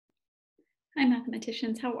Hi,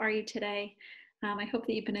 mathematicians. How are you today? I hope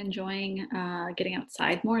that you've been enjoying getting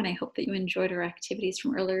outside more, and I hope that you enjoyed our activities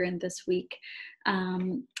from earlier in this week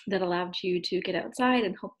that allowed you to get outside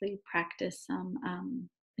and hopefully practice some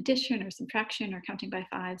addition or subtraction or counting by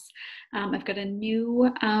fives. I've got a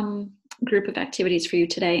new group of activities for you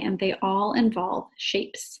today, and they all involve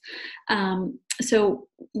shapes. So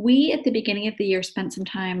we at the beginning of the year spent some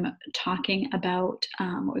time talking about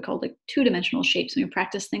what we call like two-dimensional shapes, and we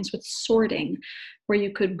practiced things with sorting, where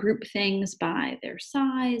you could group things by their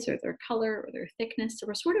size or their color or their thickness. So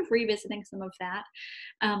we're sort of revisiting some of that.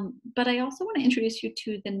 But I also want to introduce you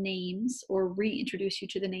to the names, or reintroduce you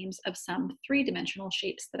to the names of some three-dimensional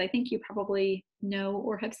shapes that I think you probably know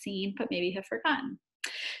or have seen, but maybe have forgotten.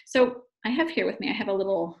 So I have here with me, I have a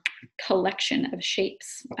little collection of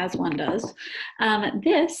shapes, as one does.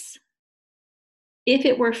 This, if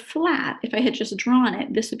it were flat, if I had just drawn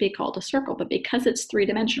it, this would be called a circle. But because it's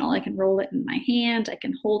three-dimensional, I can roll it in my hand, I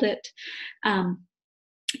can hold it.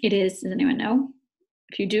 It is, does anyone know?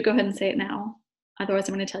 If you do, go ahead and say it now. Otherwise,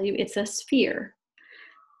 I'm going to tell you it's a sphere.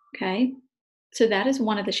 Okay, so that is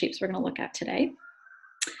one of the shapes we're going to look at today.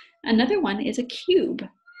 Another one is a cube.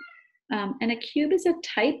 And a cube is a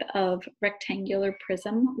type of rectangular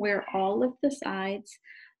prism where all of the sides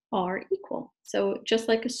are equal. So just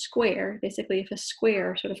like a square, basically if a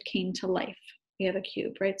square sort of came to life, we have a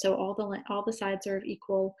cube, right? So all the sides are of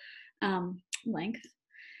equal length.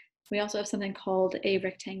 We also have something called a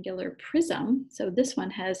rectangular prism. So this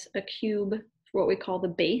one has a cube for what we call the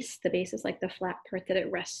base. The base is like the flat part that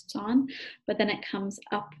it rests on, but then it comes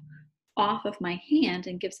up off of my hand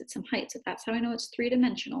and gives it some height. So that's how I know it's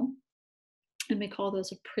three-dimensional. And we call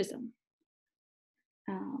those a prism.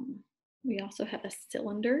 We also have a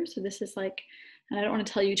cylinder. So this is like, and I don't want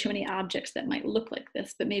to tell you too many objects that might look like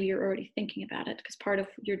this, but maybe you're already thinking about it, because part of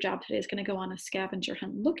your job today is going to go on a scavenger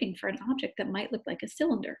hunt looking for an object that might look like a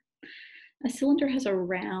cylinder. A cylinder has a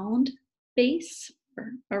round base,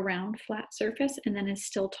 or a round flat surface, and then is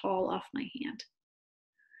still tall off my hand.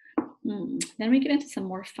 Then we get into some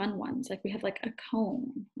more fun ones. Like we have like a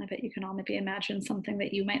cone. I bet you can all maybe imagine something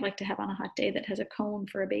that you might like to have on a hot day that has a cone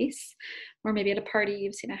for a base, or maybe at a party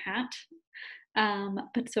you've seen a hat.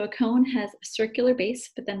 But so a cone has a circular base,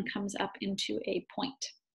 but then comes up into a point.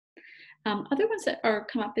 Other ones that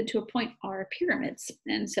come up into a point are pyramids.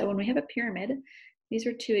 And so when we have a pyramid, these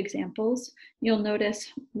are two examples. You'll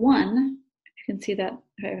notice one, you can see that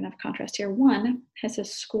if I have enough contrast here, one has a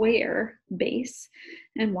square base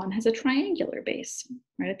and one has a triangular base,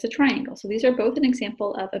 right? It's a triangle. So these are both an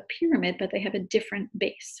example of a pyramid, but they have a different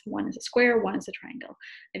base. One is a square, one is a triangle.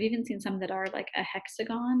 I've even seen some that are like a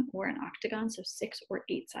hexagon or an octagon, so 6 or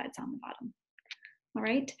 8 sides on the bottom. All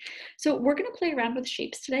right, so we're going to play around with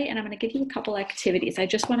shapes today, and I'm going to give you a couple activities. I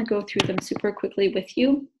just want to go through them super quickly with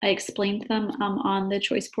you. I explained them on the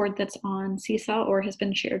choice board that's on Seesaw or has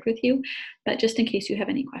been shared with you, but just in case you have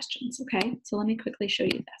any questions, okay? So let me quickly show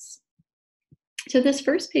you this. So this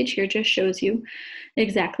first page here just shows you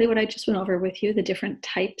exactly what I just went over with you, the different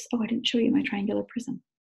types. Oh, I didn't show you my triangular prism.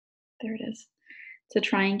 There it is. It's a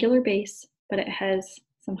triangular base, but it has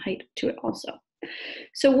some height to it also.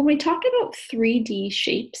 So when we talk about 3D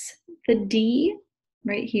shapes, the D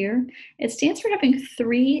right here, it stands for having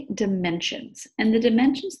 3 dimensions. And the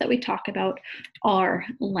dimensions that we talk about are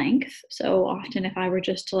length. So often if I were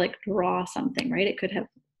just to like draw something, right, it could have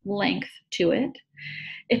length to it.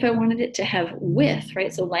 If I wanted it to have width,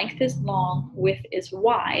 right, so length is long, width is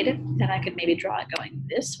wide, then I could maybe draw it going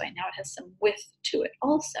this way. Now it has some width to it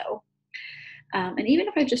also. And even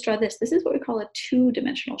if I just draw this, this is what we call a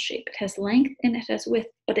two-dimensional shape. It has length and it has width,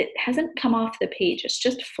 but it hasn't come off the page. It's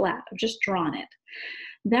just flat. I've just drawn it.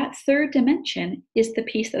 That third dimension is the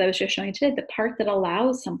piece that I was just showing you today, the part that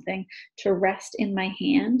allows something to rest in my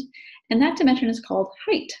hand. And that dimension is called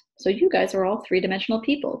height. So you guys are all three-dimensional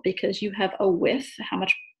people because you have a width, how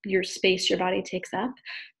much your space your body takes up.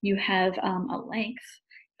 You have a length.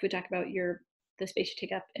 If we talk about the space you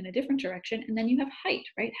take up in a different direction, and then you have height,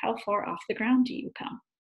 right? How far off the ground do you come?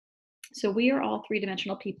 So we are all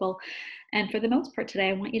three-dimensional people, and for the most part today,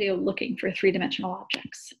 I want you to go looking for three-dimensional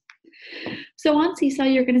objects. So on Seesaw,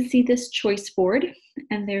 you're going to see this choice board,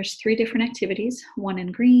 and there's 3 different activities, one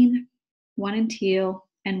in green, one in teal,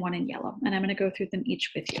 and one in yellow, and I'm going to go through them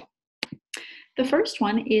each with you. The first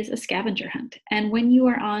one is a scavenger hunt. And when you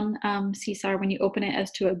are on Seesaw, when you open it as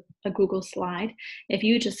to a Google slide, if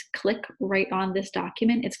you just click right on this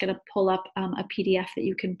document, it's going to pull up a PDF that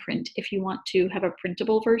you can print if you want to have a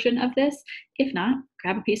printable version of this. If not,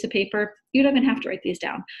 grab a piece of paper. You don't even have to write these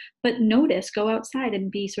down. But notice, go outside and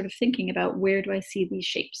be sort of thinking about, where do I see these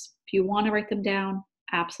shapes? If you want to write them down,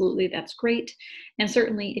 absolutely, that's great. And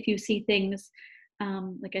certainly if you see things,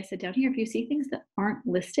 like I said down here, if you see things that aren't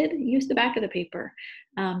listed, use the back of the paper,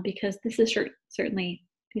 because this is certainly,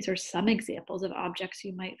 these are some examples of objects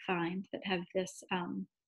you might find that have this,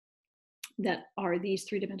 that are these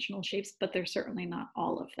three-dimensional shapes, but they're certainly not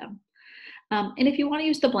all of them. And if you want to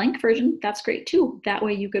use the blank version, that's great too. That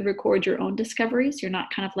way you could record your own discoveries. You're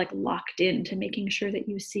not kind of like locked into making sure that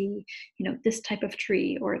you see, this type of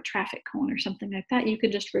tree or a traffic cone or something like that. You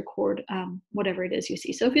could just record whatever it is you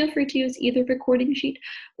see. So feel free to use either recording sheet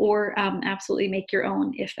or absolutely make your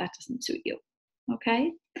own if that doesn't suit you.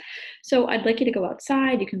 Okay. So I'd like you to go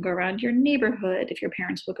outside. You can go around your neighborhood if your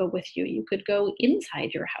parents will go with you. You could go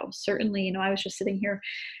inside your house. Certainly, I was just sitting here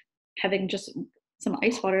having just some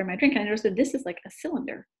ice water in my drink, and I noticed that this is like a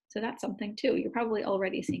cylinder. So that's something too. You're probably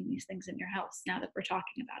already seeing these things in your house now that we're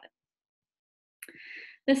talking about it.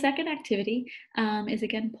 The second activity is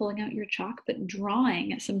again pulling out your chalk, but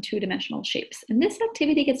drawing some two-dimensional shapes. And this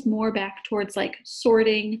activity gets more back towards like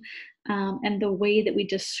sorting and the way that we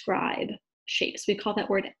describe shapes. We call that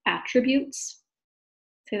word attributes.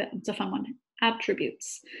 Say that, it's a fun one,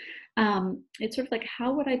 attributes. It's sort of like,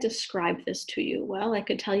 how would I describe this to you? Well, I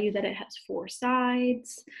could tell you that it has four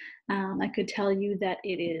sides. I could tell you that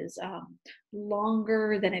it is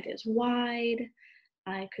longer than it is wide.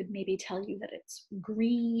 I could maybe tell you that it's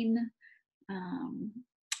green.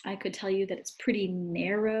 I could tell you that it's pretty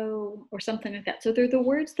narrow or something like that. So they're the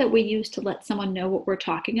words that we use to let someone know what we're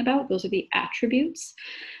talking about. Those are the attributes.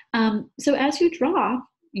 So as you draw,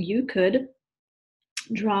 you could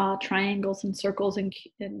draw triangles and circles and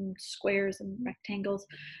squares and rectangles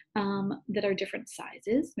that are different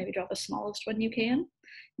sizes. Maybe draw the smallest one you can.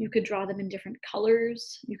 You could draw them in different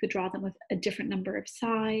colors. You could draw them with a different number of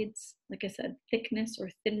sides, like I said, thickness or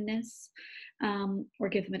thinness, or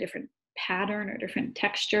give them a different pattern or different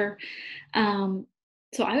texture.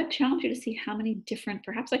 So I would challenge you to see how many different,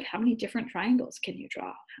 perhaps like how many different triangles can you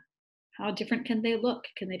draw? How different can they look?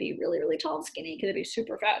 Can they be really, really tall and skinny? Can they be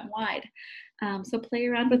super fat and wide? So play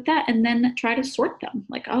around with that and then try to sort them.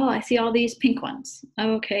 Like, oh, I see all these pink ones.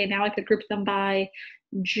 Okay, now I could group them by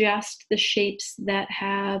just the shapes that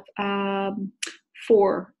have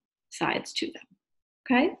four sides to them.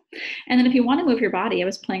 Okay? And then if you want to move your body, I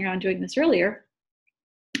was playing around doing this earlier,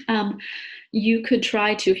 you could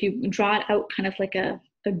try to, if you draw it out kind of like a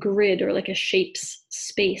grid or like a shapes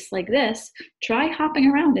space like this, try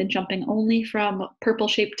hopping around and jumping only from purple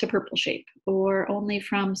shape to purple shape, or only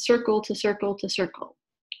from circle to circle to circle,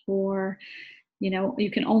 or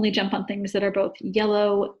you can only jump on things that are both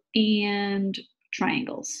yellow and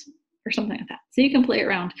triangles or something like that. So you can play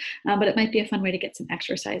around, but it might be a fun way to get some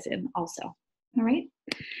exercise in also. All right.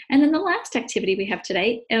 And then the last activity we have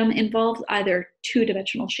today involves either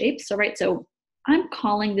two-dimensional shapes. So I'm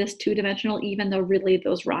calling this two-dimensional, even though really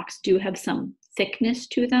those rocks do have some thickness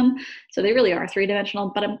to them. So they really are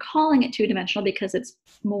three-dimensional, but I'm calling it two-dimensional because it's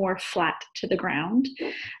more flat to the ground,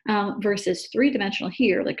 versus three-dimensional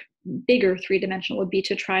here, like bigger three-dimensional would be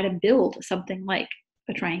to try to build something like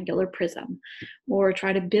a triangular prism or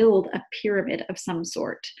try to build a pyramid of some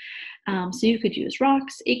sort. So you could use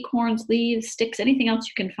rocks, acorns, leaves, sticks, anything else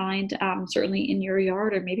you can find, certainly in your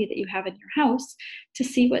yard or maybe that you have in your house, to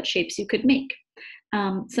see what shapes you could make.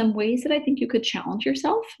 Some ways that I think you could challenge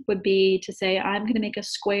yourself would be to say, I'm going to make a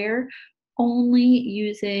square only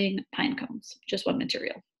using pine cones, just one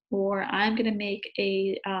material. Or I'm going to make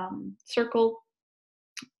a circle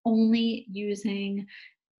only using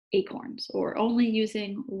acorns or only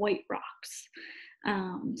using white rocks.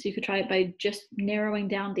 So you could try it by just narrowing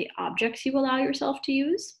down the objects you allow yourself to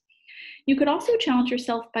use. You could also challenge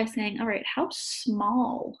yourself by saying, all right, how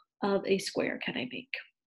small of a square can I make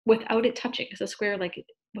without it touching? It's a square, like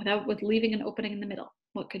with leaving an opening in the middle.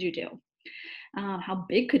 What could you do? How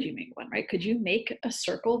big could you make one, right? Could you make a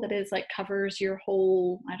circle that is like covers your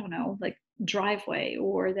whole, I don't know, like driveway,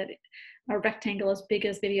 or that a rectangle as big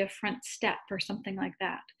as maybe a front step or something like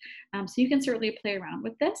that. So you can certainly play around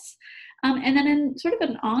with this. And then in sort of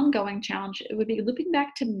an ongoing challenge, it would be looping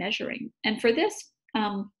back to measuring. And for this,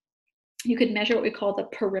 you could measure what we call the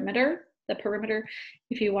perimeter. The perimeter,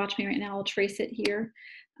 if you watch me right now, I'll trace it here.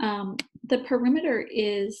 The perimeter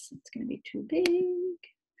is, it's going to be too big.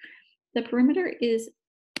 The perimeter is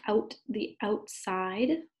the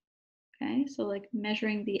outside. Okay, so like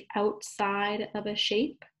measuring the outside of a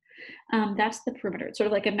shape. That's the perimeter. It's sort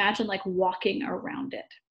of like, imagine like walking around it,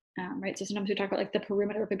 right? So sometimes we talk about like the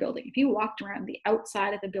perimeter of a building. If you walked around the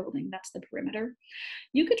outside of the building, that's the perimeter.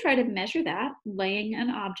 You could try to measure that laying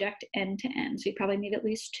an object end to end. So you probably need at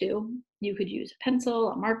least two. You could use a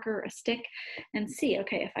pencil, a marker, a stick, and see,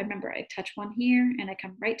 okay, if I remember, I touch one here and I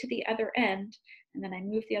come right to the other end, and then I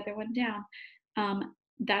move the other one down.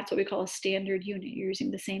 That's what we call a standard unit. You're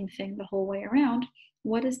using the same thing the whole way around.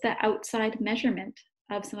 What is the outside measurement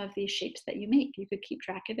of some of these shapes that you make? You could keep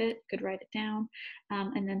track of it, could write it down,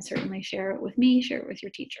 and then certainly share it with me, share it with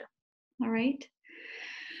your teacher. All right.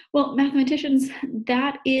 Well, mathematicians,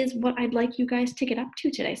 that is what I'd like you guys to get up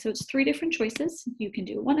to today. So it's 3 different choices. You can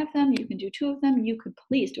do one of them, you can do 2 of them, you could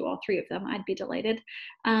please do all 3 of them. I'd be delighted.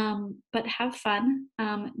 But have fun,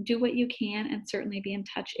 do what you can, and certainly be in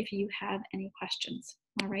touch if you have any questions.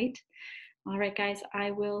 All right. All right, guys,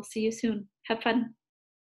 I will see you soon. Have fun.